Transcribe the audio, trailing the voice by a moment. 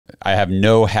I have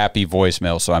no happy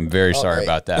voicemail, so I'm very sorry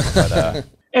about that. But,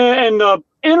 and the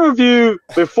interview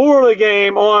before the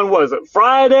game on, was it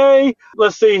Friday?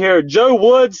 Let's see here. Joe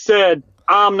Woods said,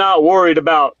 I'm not worried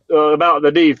about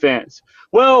the defense.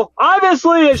 Well,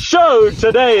 obviously it showed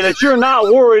today that you're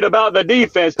not worried about the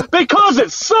defense because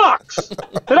it sucks.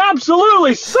 It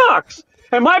absolutely sucks.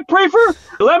 And Mike Prefer,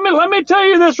 let me tell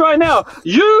you this right now.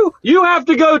 You have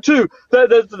to go to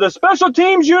the special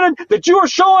teams unit that you are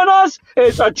showing us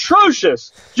is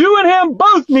atrocious. You and him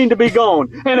both need to be gone.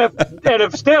 And if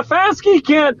Stefanski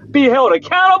can't be held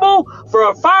accountable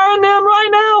for firing them right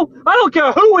now, I don't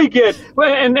care who we get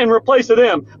and replace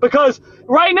them, because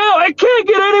right now it can't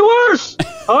get any worse.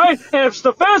 All right. And if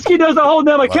Stefanski doesn't hold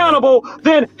them accountable,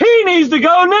 then he needs to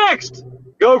go next.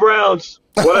 Go Browns.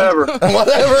 Whatever.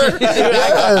 Whatever.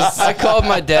 Yes. I called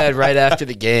my dad right after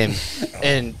the game,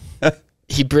 and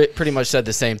he pretty much said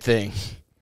the same thing.